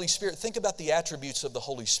 The Holy Spirit, think about the attributes of the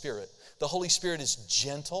Holy Spirit. The Holy Spirit is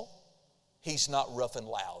gentle. He's not rough and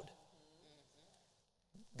loud.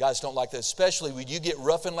 Guys don't like that, especially when you get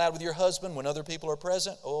rough and loud with your husband when other people are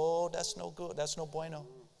present. Oh, that's no good. That's no bueno.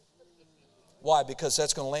 Why? Because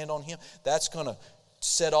that's going to land on him. That's going to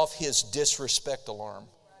set off his disrespect alarm.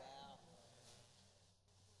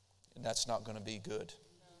 And that's not going to be good.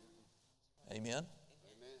 Amen?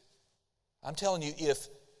 I'm telling you, if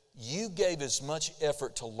you gave as much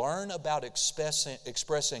effort to learn about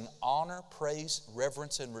expressing honor, praise,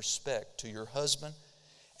 reverence, and respect to your husband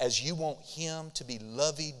as you want him to be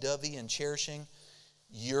lovey-dovey and cherishing,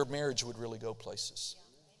 your marriage would really go places.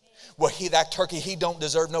 Well, that turkey, he don't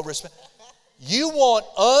deserve no respect. You want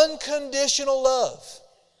unconditional love.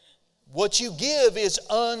 What you give is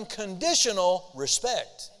unconditional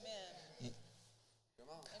respect.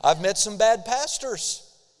 I've met some bad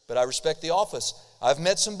pastors, but I respect the office. I've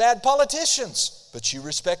met some bad politicians, but you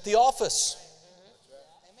respect the office.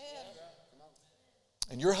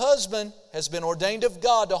 And your husband has been ordained of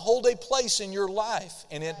God to hold a place in your life.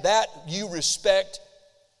 And in that you respect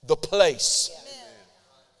the place,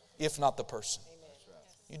 if not the person.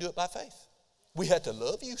 You do it by faith. We had to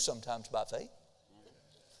love you sometimes by faith.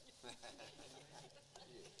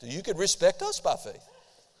 So you could respect us by faith.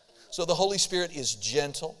 So the Holy Spirit is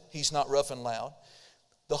gentle. He's not rough and loud.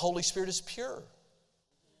 The Holy Spirit is pure.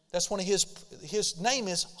 That's one of his name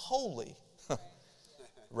is holy.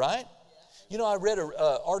 Right? You know, I read an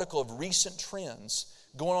article of recent trends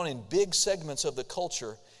going on in big segments of the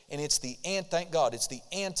culture, and it's thank God, it's the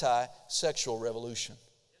anti-sexual revolution.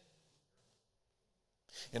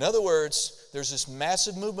 In other words, there's this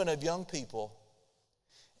massive movement of young people,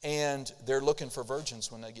 and they're looking for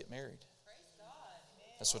virgins when they get married.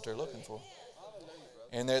 That's what they're looking for.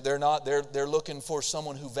 And they're looking for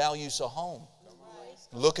someone who values a home.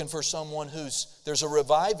 Looking for someone there's a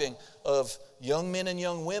reviving of young men and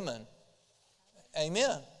young women.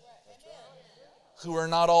 Amen. Who are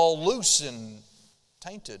not all loose and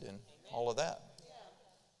tainted and all of that.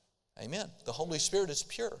 Amen. The Holy Spirit is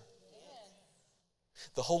pure.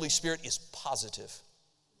 The Holy Spirit is positive.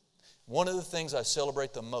 One of the things I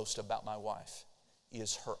celebrate the most about my wife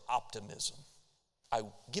is her optimism. I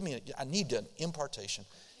need an impartation.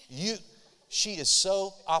 She is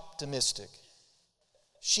so optimistic.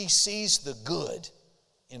 She sees the good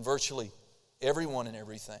in virtually everyone and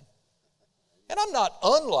everything. And I'm not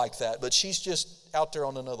unlike that, but she's just out there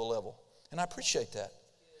on another level. And I appreciate that.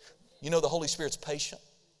 You know, the Holy Spirit's patient.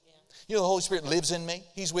 You know, the Holy Spirit lives in me.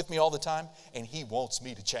 He's with me all the time, and He wants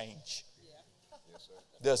me to change.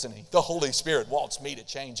 Doesn't He? The Holy Spirit wants me to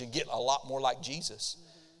change and get a lot more like Jesus.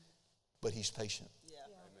 But He's patient.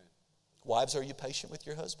 Wives, are you patient with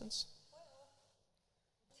your husbands?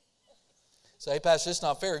 Say, hey, Pastor, it's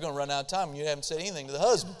not fair. You're going to run out of time and you haven't said anything to the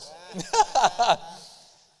husbands.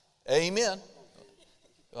 Amen.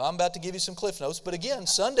 Well, I'm about to give you some cliff notes. But again,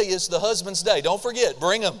 Sunday is the husband's day. Don't forget,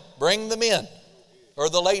 bring them. Bring them in. Or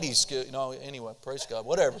the ladies. Anyway, praise God.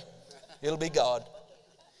 Whatever. It'll be God.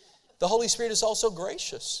 The Holy Spirit is also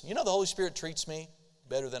gracious. You know, the Holy Spirit treats me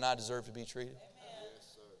better than I deserve to be treated.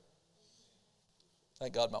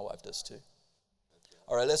 Thank God my wife does too.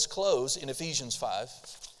 All right, let's close in Ephesians 5.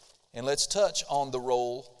 And let's touch on the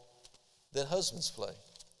role that husbands play.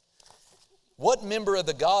 What member of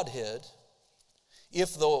the Godhead,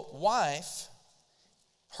 if the wife,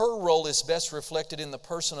 her role is best reflected in the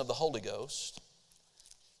person of the Holy Ghost,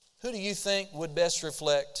 who do you think would best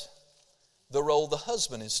reflect the role the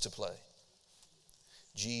husband is to play?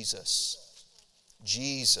 Jesus.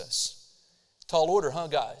 Jesus. Tall order, huh,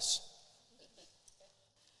 guys?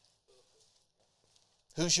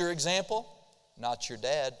 Who's your example? Not your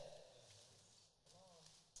dad.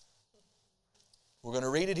 We're going to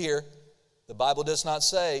read it here. The Bible does not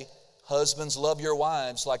say, husbands, love your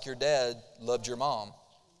wives like your dad loved your mom.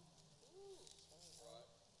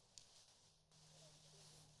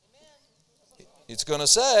 It's going to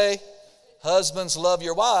say, husbands, love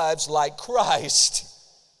your wives like Christ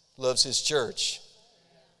loves His church.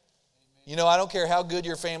 You know, I don't care how good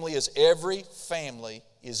your family is. Every family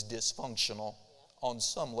is dysfunctional on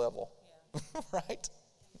some level. Right?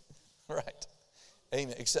 Right.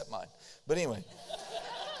 Amen. Except mine. But anyway.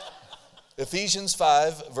 Ephesians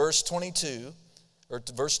 5, verse 22, or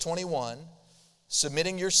verse 21,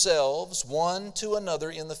 submitting yourselves one to another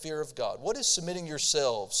in the fear of God. What is submitting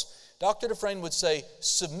yourselves? Dr. Dufresne would say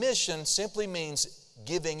submission simply means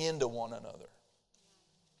giving in to one another.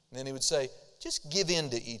 And then he would say, just give in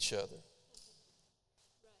to each other.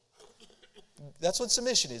 That's what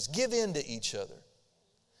submission is. Give in to each other.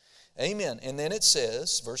 Amen. And then it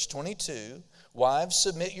says, verse 22, wives,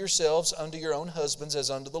 submit yourselves unto your own husbands as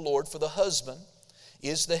unto the Lord, for the husband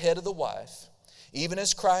is the head of the wife, even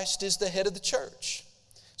as Christ is the head of the church.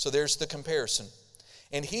 So there's the comparison.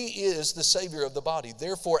 And He is the Savior of the body.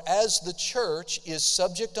 Therefore, as the church is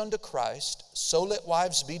subject unto Christ, so let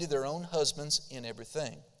wives be to their own husbands in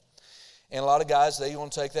everything. And a lot of guys, they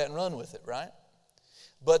want to take that and run with it, right?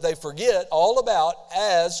 But they forget all about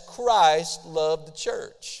as Christ loved the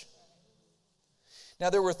church. Now,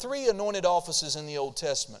 there were 3 anointed offices in the Old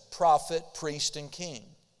Testament: prophet, priest, and king.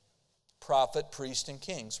 Prophet, priest, and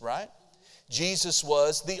kings, right? Jesus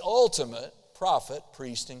was the ultimate prophet,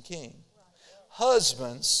 priest, and king.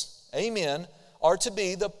 Husbands, amen, are to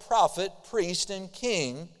be the prophet, priest, and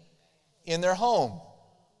king in their home.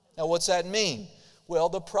 Now, what's that mean? Well,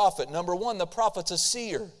 the prophet, number one, the prophet's a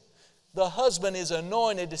seer. The husband is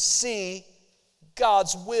anointed to see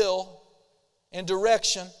God's will and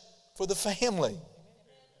direction for the family.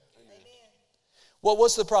 What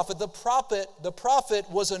was the prophet? The prophet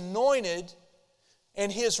was anointed,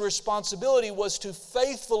 and his responsibility was to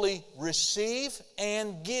faithfully receive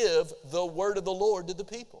and give the word of the Lord to the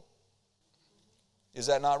people. Is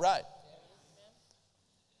that not right?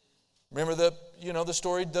 Remember the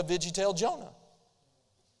story, the VeggieTale Jonah.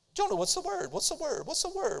 Jonah, what's the word? What's the word? What's the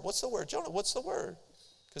word? What's the word? Jonah, what's the word?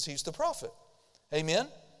 Because he's the prophet. Amen?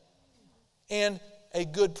 And a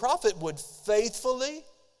good prophet would faithfully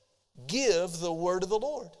give the word of the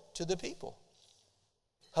Lord to the people.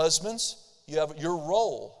 Husbands, your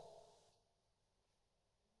role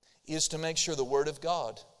is to make sure the word of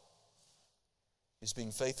God is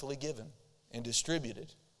being faithfully given and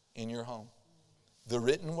distributed in your home. The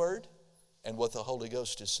written word and what the Holy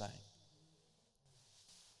Ghost is saying.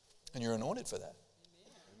 And you're anointed for that.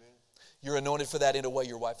 Amen. You're anointed for that in a way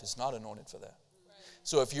your wife is not anointed for that. Right.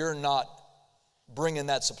 So if you're not bringing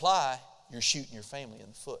that supply, you're shooting your family in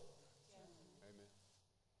the foot.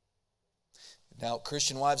 Yeah. Now,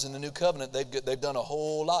 Christian wives in the New Covenant, they've done a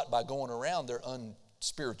whole lot by going around their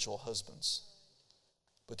unspiritual husbands.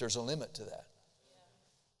 But there's a limit to that.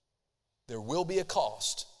 There will be a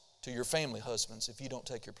cost to your family, husbands, if you don't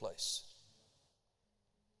take your place.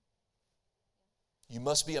 You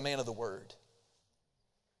must be a man of the Word.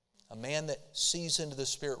 A man that sees into the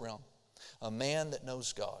spirit realm. A man that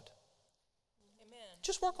knows God. Amen.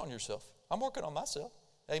 Just work on yourself. I'm working on myself.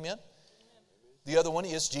 Amen. Amen. The other one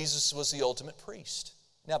is Jesus was the ultimate priest.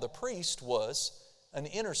 Now the priest was an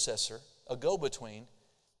intercessor, a go-between,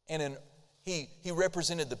 and he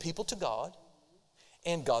represented the people to God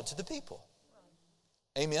and God to the people.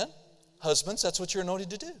 Amen. Husbands, that's what you're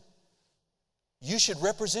anointed to do. You should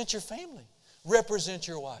represent your family. Represent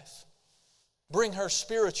your wife. Bring her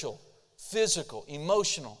spiritual, physical,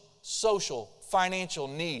 emotional, social, financial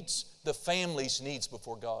needs, the family's needs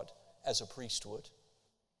before God as a priest would.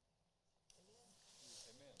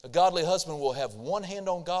 A godly husband will have one hand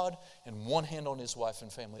on God and one hand on his wife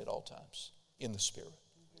and family at all times in the Spirit.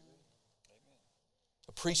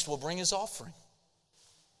 A priest will bring his offering.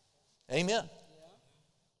 Amen.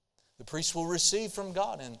 The priest will receive from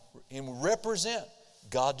God and represent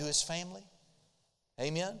God to his family.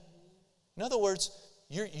 Amen? In other words,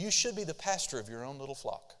 you should be the pastor of your own little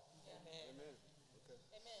flock. Amen.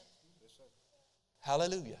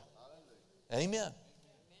 Hallelujah. Amen.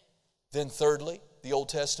 Then thirdly, the Old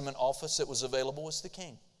Testament office that was available was the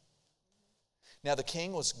king. Now the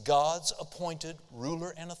king was God's appointed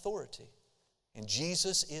ruler and authority. And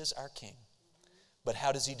Jesus is our king. But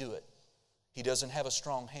how does he do it? He doesn't have a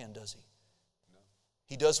strong hand, does he? No.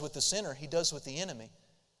 He does with the sinner. He does with the enemy.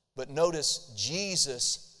 But notice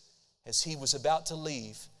Jesus, as he was about to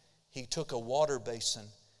leave, he took a water basin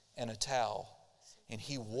and a towel, and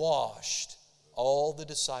he washed all the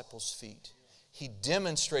disciples' feet. He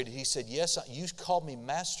demonstrated, he said, yes, you called me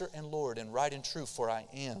Master and Lord, and right and true, for I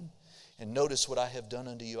am. And notice what I have done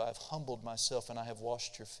unto you. I have humbled myself, and I have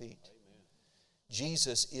washed your feet. Amen.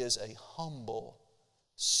 Jesus is a humble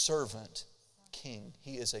servant king.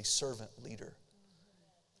 He is a servant leader.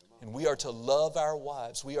 And we are to love our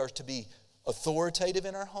wives. We are to be authoritative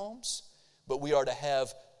in our homes, but we are to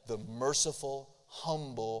have the merciful,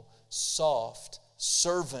 humble, soft,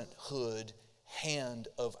 servanthood hand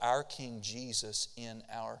of our King Jesus in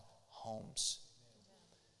our homes.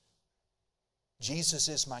 Jesus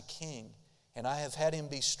is my King, and I have had him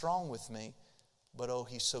be strong with me, but oh,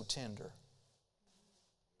 he's so tender.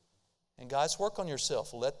 And guys, work on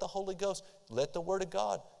yourself. Let the Holy Ghost, let the Word of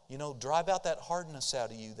God, drive out that hardness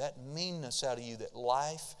out of you, that meanness out of you, that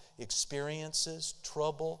life experiences,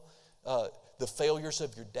 trouble, the failures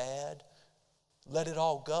of your dad. Let it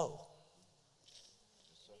all go.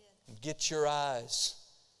 And get your eyes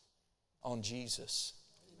on Jesus.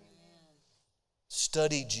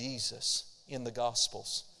 Study Jesus in the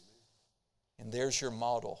Gospels. And there's your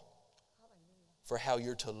model for how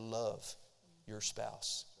you're to love your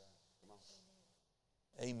spouse.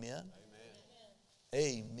 Amen.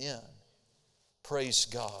 Amen. Praise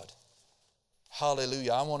God.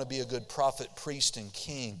 Hallelujah. I want to be a good prophet, priest, and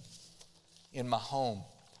king in my home.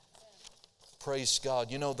 Praise God.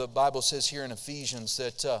 The Bible says here in Ephesians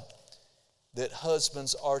that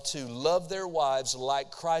husbands are to love their wives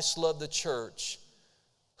like Christ loved the church,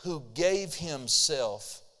 who gave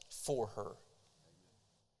himself for her.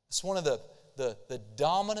 It's one of the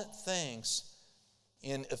dominant things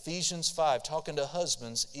in Ephesians 5, talking to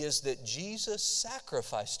husbands, is that Jesus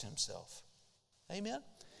sacrificed himself. Amen?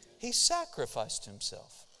 He sacrificed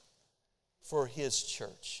himself. for His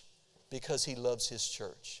church because He loves His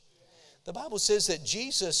church. The Bible says that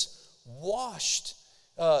Jesus washed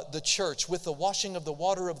the church with the washing of the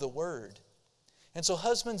water of the Word. And so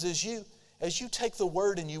husbands, as you take the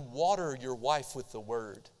Word and you water your wife with the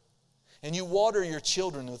Word, and you water your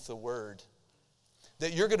children with the Word,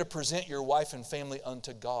 that you're going to present your wife and family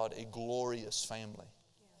unto God a glorious family.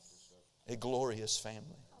 A glorious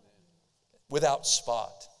family. Without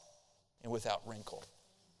spot and without wrinkle.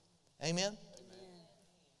 Amen?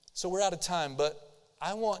 So we're out of time, but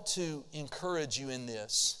I want to encourage you in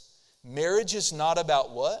this. Marriage is not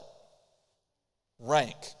about what?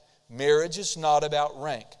 Rank. Marriage is not about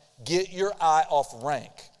rank. Get your eye off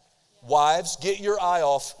rank. Wives, get your eye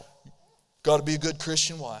off, got to be a good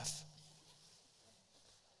Christian wife.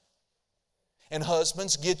 And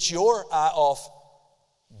husbands, get your eye off,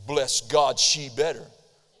 bless God, she better.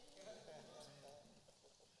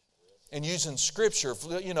 And using Scripture,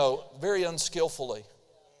 very unskillfully.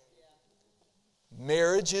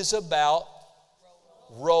 Marriage is about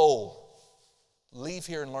role. Leave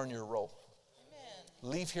here and learn your role.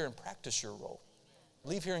 Leave here and practice your role.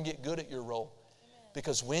 Leave here and get good at your role.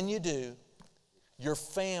 Because when you do, your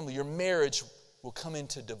family, your marriage will come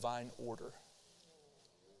into divine order.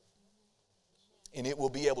 And it will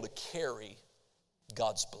be able to carry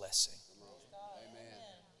God's blessing.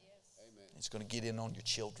 It's going to get in on your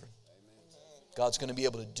children. God's going to be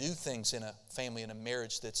able to do things in a family, in a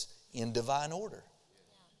marriage that's in divine order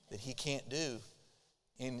that He can't do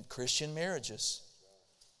in Christian marriages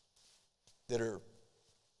that are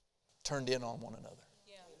turned in on one another.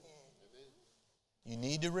 You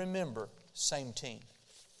need to remember, same team.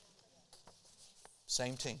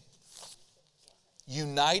 Same team.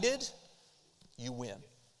 United, you win.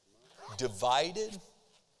 Divided,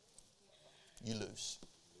 you lose.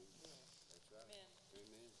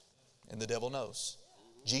 And the devil knows.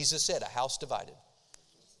 Jesus said, a house divided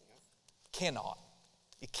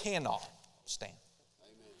it cannot stand.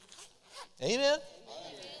 Amen?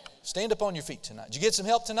 Stand up on your feet tonight. Did you get some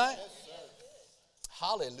help tonight?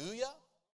 Hallelujah.